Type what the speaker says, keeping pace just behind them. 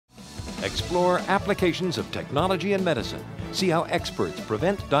Explore applications of technology in medicine. See how experts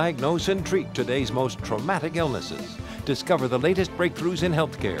prevent, diagnose, and treat today's most traumatic illnesses. Discover the latest breakthroughs in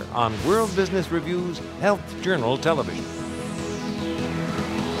healthcare on World Business Review's Health Journal Television.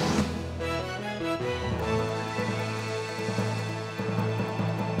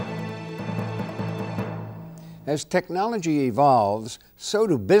 As technology evolves, so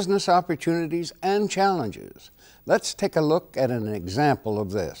do business opportunities and challenges. Let's take a look at an example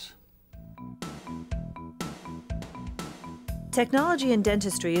of this. Technology in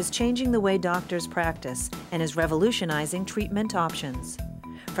dentistry is changing the way doctors practice and is revolutionizing treatment options.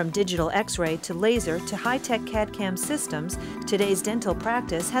 From digital X-ray to laser to high-tech CAD/CAM systems, today's dental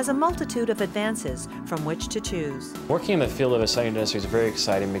practice has a multitude of advances from which to choose. Working in the field of aesthetic dentistry is very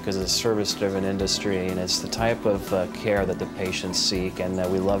exciting because it's a service-driven industry and it's the type of care that the patients seek, and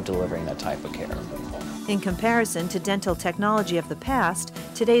we love delivering that type of care. In comparison to dental technology of the past,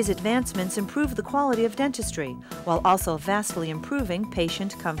 today's advancements improve the quality of dentistry while also vastly improving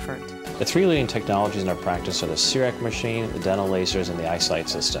patient comfort. The three leading technologies in our practice are the CEREC machine, the dental lasers, and the Isolite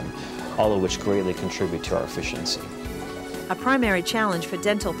system, all of which greatly contribute to our efficiency. A primary challenge for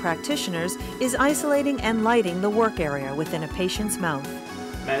dental practitioners is isolating and lighting the work area within a patient's mouth.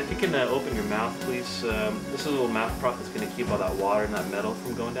 Matt, if you can open your mouth, please. This is a little mouth prop that's going to keep all that water and that metal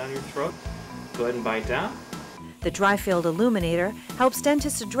from going down your throat. Go ahead and bite down. The dry-field illuminator helps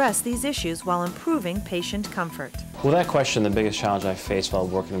dentists address these issues while improving patient comfort. Without question, the biggest challenge I face while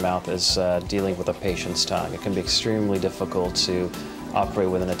working the mouth is dealing with a patient's tongue. It can be extremely difficult to operate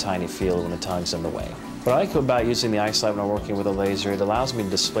within a tiny field when the tongue's in the way. What I like about using the Isolite when I'm working with a laser, it allows me to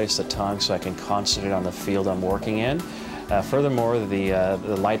displace the tongue so I can concentrate on the field I'm working in. Furthermore, the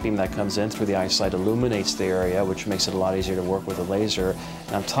light beam that comes in through the Isolite illuminates the area, which makes it a lot easier to work with a laser.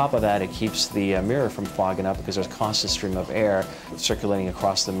 And on top of that, it keeps the mirror from fogging up because there's a constant stream of air circulating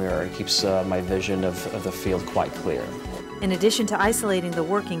across the mirror. It keeps my vision of the field quite clear. In addition to isolating the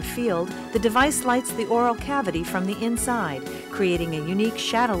working field, the device lights the oral cavity from the inside, creating a unique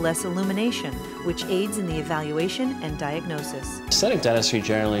shadowless illumination, which aids in the evaluation and diagnosis. Aesthetic dentistry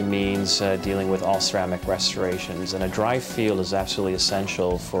generally means dealing with all ceramic restorations, and a dry field is absolutely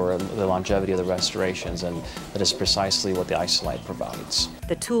essential for the longevity of the restorations, and that is precisely what the Isolite provides.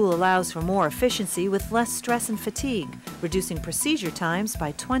 The tool allows for more efficiency with less stress and fatigue, reducing procedure times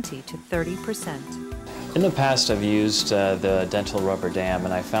by 20 to 30%. In the past, I've used the dental rubber dam,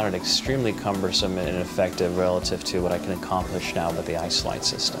 and I found it extremely cumbersome and ineffective relative to what I can accomplish now with the Isolite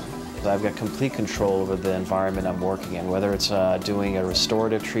system. I've got complete control over the environment I'm working in, whether it's doing a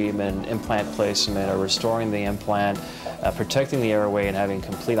restorative treatment, implant placement, or restoring the implant. Protecting the airway and having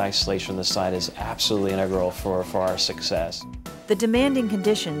complete isolation on the side is absolutely integral for our success. The demanding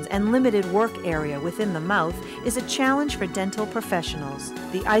conditions and limited work area within the mouth is a challenge for dental professionals.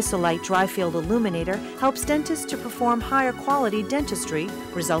 The Isolite dry-field illuminator helps dentists to perform higher quality dentistry,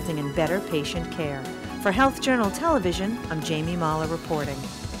 resulting in better patient care. For Health Journal Television, I'm Jamie Mahler reporting.